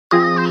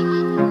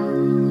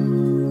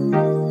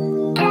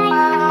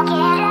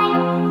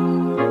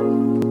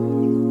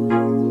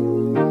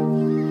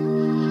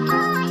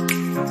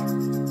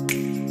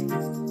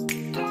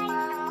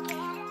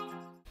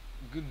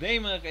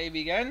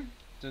kaibigan!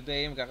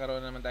 Today, magkakaroon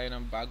naman tayo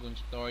ng bagong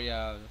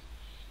tutorial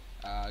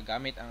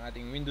gamit ang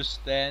ating Windows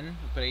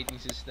 10 operating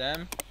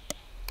system.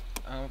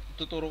 Ang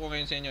tuturo ko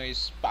ngayon sa inyo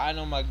is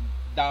paano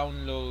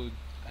mag-download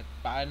at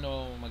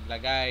paano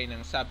maglagay ng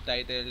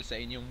subtitle sa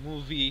inyong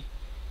movie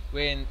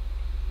when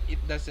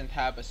it doesn't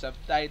have a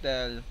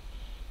subtitle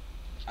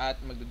at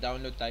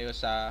mag-download tayo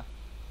sa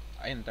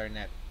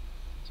internet.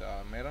 So,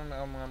 meron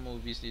na mga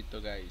movies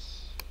dito,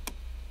 guys.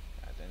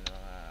 Atin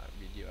mga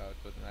video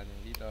output natin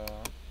dito.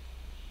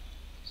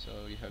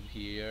 So we have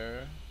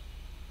here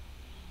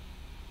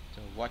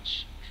to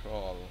watch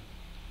troll.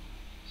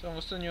 So kung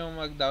gusto nyo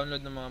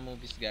mag-download ng mga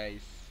movies,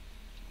 guys,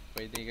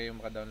 pwede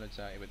kayong maka-download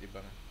sa iba't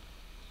ibang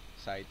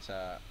site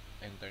sa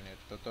internet.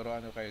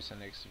 Tuturuan ko kayo sa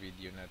next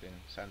video natin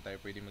saan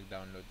tayo pwede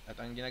mag-download. At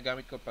ang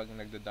ginagamit ko pag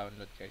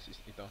nagda-download, guys, is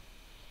ito,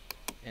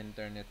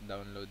 Internet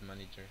Download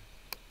Manager.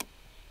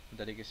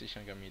 Madali kasi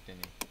siyang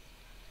gamitin eh.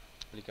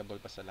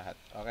 Applicable pa sa lahat.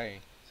 Okay,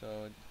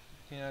 so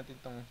tingnan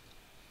natin itong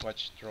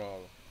watch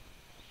troll.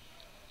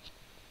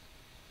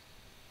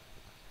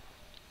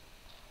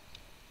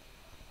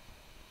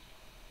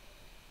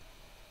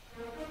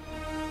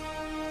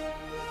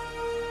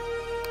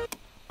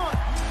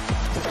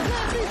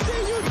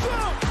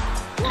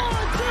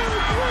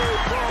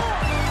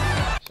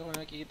 So kung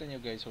nakikita nyo,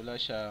 guys, wala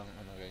siyang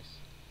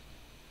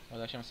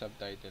wala siyang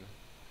subtitle.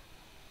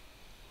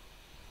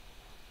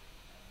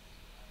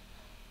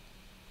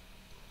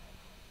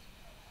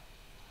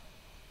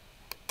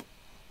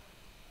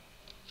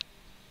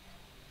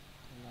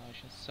 Wala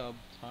siyang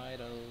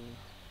subtitle.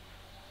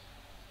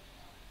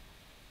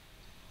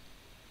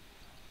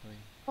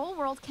 Whole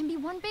world can be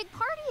one big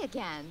party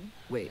again.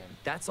 Wait,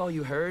 that's all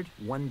you heard?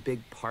 One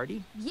big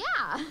party?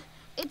 Yeah,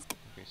 it's...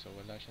 Okay, so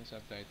wala siyang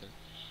subtitle.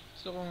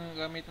 So kung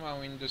gamit mo ang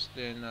Windows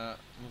 10 na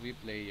movie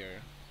player,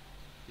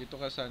 dito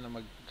ka sana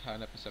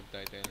maghanap ng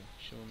subtitle.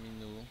 Show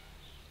menu,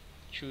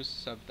 choose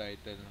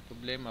subtitle.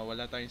 Problema,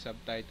 wala tayong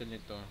subtitle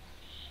nito.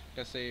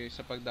 Kasi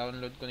sa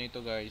pag-download ko nito,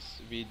 guys,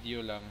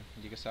 video lang,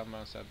 hindi kasama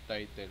ang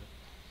subtitle.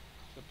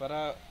 So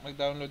para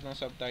mag-download ng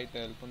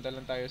subtitle, punta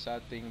lang tayo sa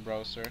ating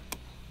browser.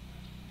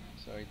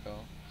 So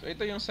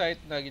ito yung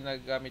site na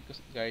ginagamit ko,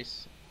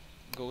 guys.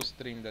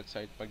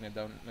 GoStream.site pag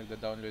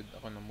nagda-download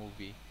ako ng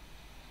movie.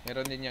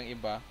 Meron din yung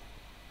iba.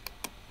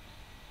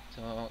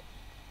 So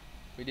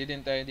pwede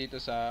din tayo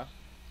dito sa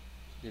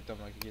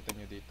makikita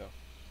nyo dito.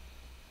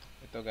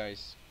 Ito,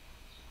 guys,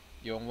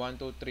 yung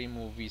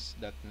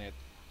 123movies.net.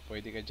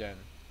 Pwede ka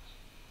dyan.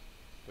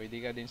 Pwede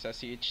ka din sa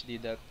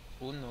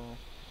Xyzie.1.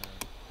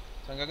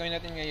 So ang gagawin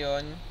natin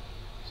ngayon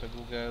sa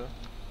Google,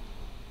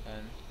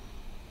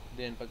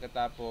 then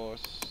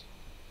pagkatapos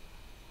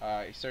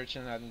i-search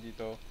na natin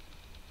dito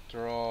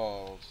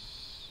trolls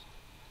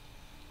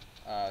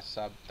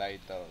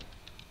subtitle.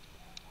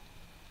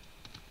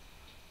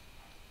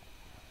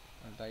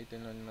 Ang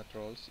title nun na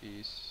trolls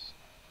is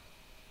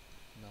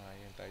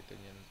yung title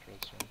niya ng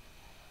trolls yun.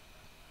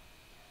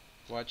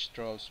 Watch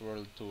Trolls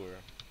World Tour.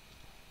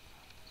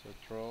 So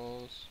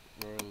Trolls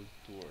World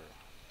Tour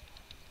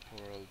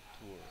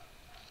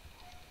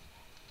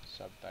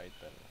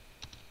subtitle.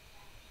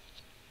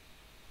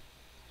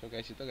 So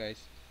guys, ito,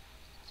 guys.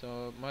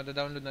 So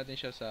ma-download natin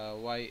siya sa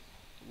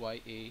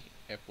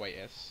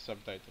YAFYS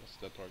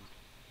subtitles.org.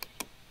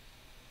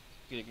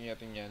 Click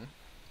natin yan.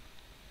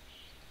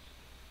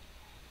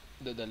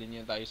 Dadalhin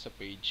niya tayo sa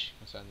page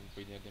kung saan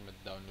pwede natin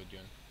ma-download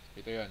yun.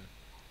 Ito yun,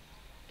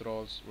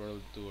 Trolls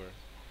World Tour.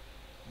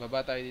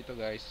 Baba tayo dito,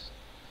 guys.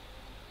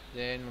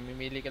 Then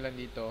mamimili ka lang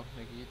dito.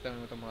 Nakikita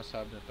mo itong mga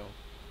sub na to.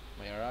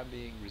 May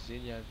Arabic,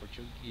 Brazilian,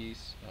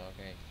 Portuguese.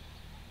 Okay,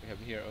 we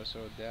have here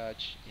also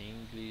Dutch,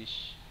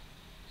 English.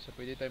 So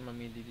pwede tayo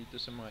mamili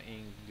dito sa mga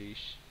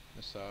English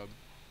na sub.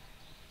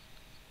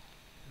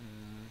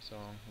 So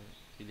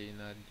piliin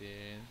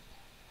natin.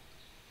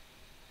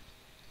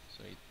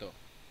 So ito,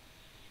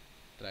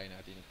 try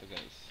natin ito,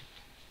 guys.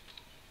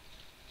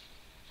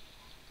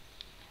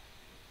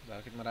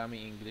 Bakit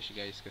maraming English,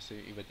 guys?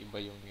 Kasi iba't iba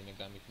yung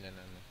ginagamit nila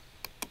na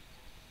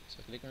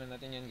So click na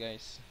natin yan,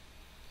 guys.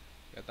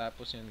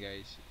 Katapos yan,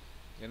 guys,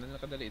 ganun lang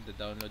kadali,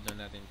 i-download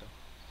na natin to.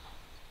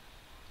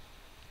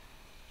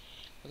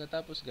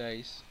 Pagkatapos,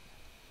 guys,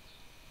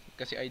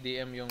 kasi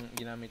IDM yung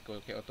ginamit ko,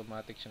 kaya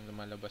automatic siyang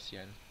lumalabas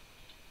yan.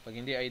 Pag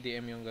hindi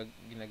IDM yung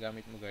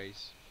ginagamit mo,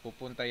 guys,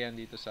 pupunta yan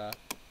dito sa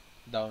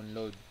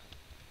download.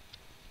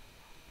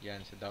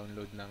 Yan, sa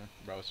download ng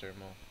browser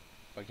mo.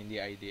 Pag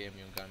hindi IDM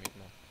yung gamit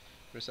mo.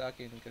 Pero sa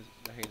akin,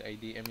 dahil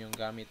IDM yung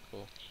gamit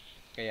ko,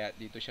 kaya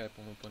dito siya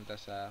pumupunta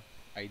sa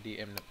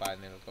IDM na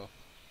panel ko.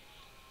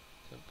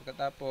 So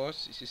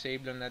pagkatapos,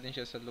 isi-save lang natin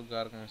siya sa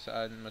lugar kung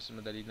saan mas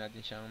madali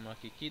natin siyang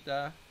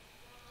makikita.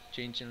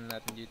 Change na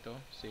natin dito,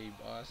 save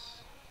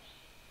as.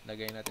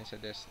 Lagay natin sa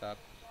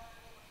desktop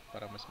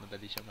para mas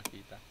madali siya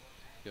makita.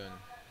 Yun.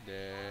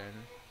 Then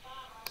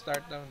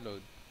start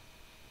download.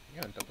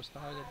 Yun, tapos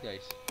na agad,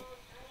 guys.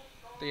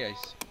 Ito,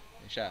 guys.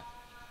 Yan siya.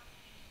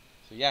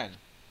 So yan.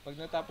 Pag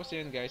natapos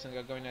yun, guys, ang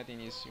gagawin natin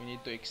is we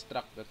need to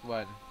extract that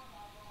one.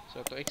 So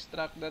to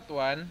extract that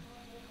one,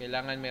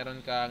 kailangan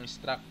meron kang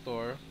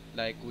extractor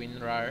like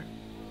WinRAR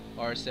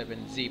or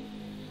 7-zip,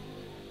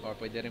 or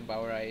pwede rin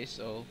power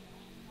ISO.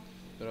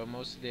 Pero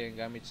mostly ang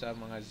gamit sa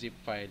mga zip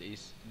file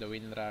is the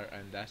WinRAR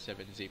and the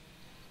 7-zip.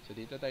 So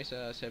dito tayo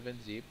sa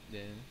 7-zip,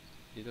 then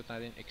dito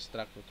natin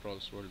extract to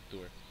Trolls World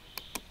Tour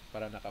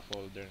para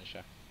naka-folder na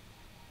siya.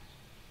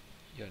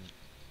 Yun.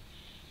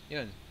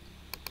 Yun.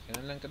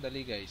 Ganun lang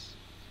kadali guys.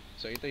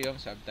 So ito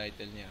yung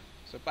subtitle niya.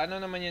 So paano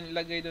naman yan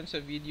ilagay doon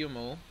sa video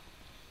mo?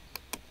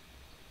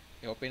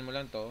 I-open mo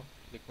lang to.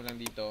 Click mo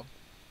lang dito.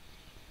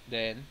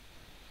 Then,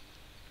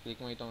 click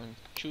mo itong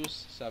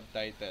choose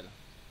subtitle.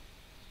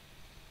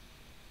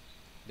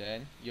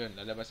 Then, yun.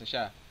 Lalabas na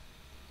siya.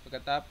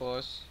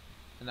 Pagkatapos,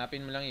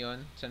 hanapin mo lang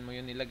yon, saan mo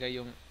yun nilagay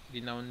yung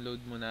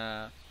dinownload mo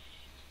na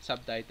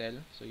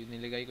subtitle. So yun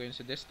nilagay ko yun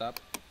sa desktop.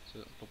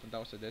 So pupunta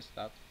ako sa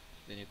desktop,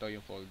 then ito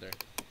yung folder,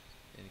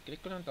 then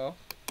click ko lang to,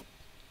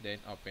 then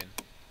open.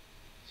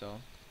 So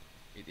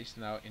it is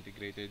now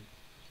integrated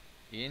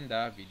in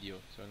the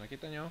video. So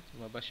nakita nyo,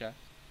 lumabas siya.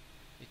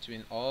 It's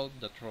when all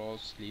the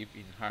trolls live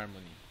in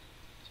harmony.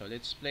 So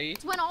let's play.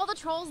 It's when all the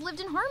trolls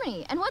lived in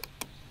harmony. And what's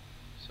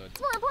So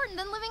more important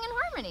than living in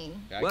harmony?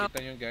 nakita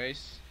nyo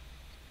guys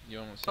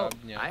yung sub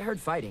niya. I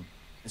heard fighting.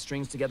 The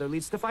strings together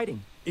leads to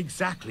fighting.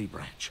 Exactly,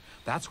 Branch.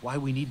 That's why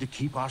we need to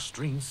keep our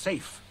strings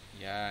safe.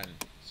 Yan.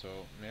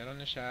 So,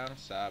 meron na siyang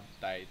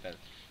subtitle.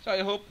 So,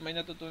 I hope may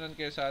natutunan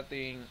kayo sa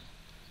ating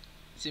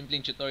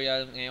simpleng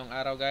tutorial ngayong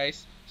araw,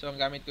 guys. So, ang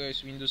gamit ko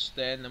is Windows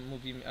 10 na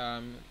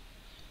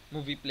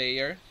movie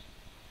player.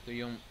 Ito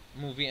yung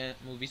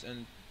movies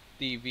and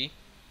TV.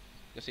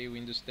 Kasi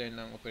Windows 10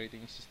 ang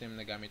operating system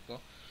na gamit ko.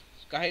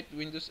 So, kahit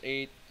Windows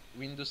 8,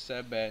 Windows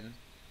 7,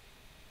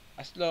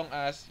 as long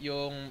as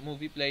yung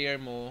movie player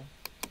mo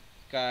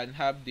can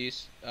have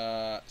these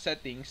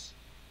settings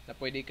na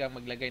pwede kang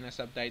maglagay ng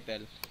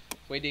subtitle,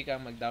 pwede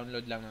kang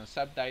mag-download lang ng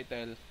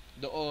subtitle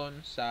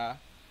doon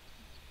sa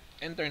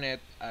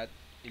internet at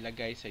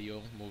ilagay sa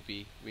yung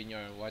movie when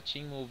you're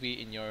watching movie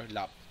in your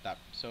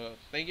laptop. So,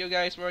 thank you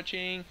guys for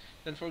watching.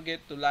 Don't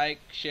forget to like,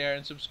 share,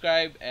 and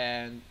subscribe,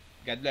 and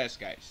God bless,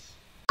 guys.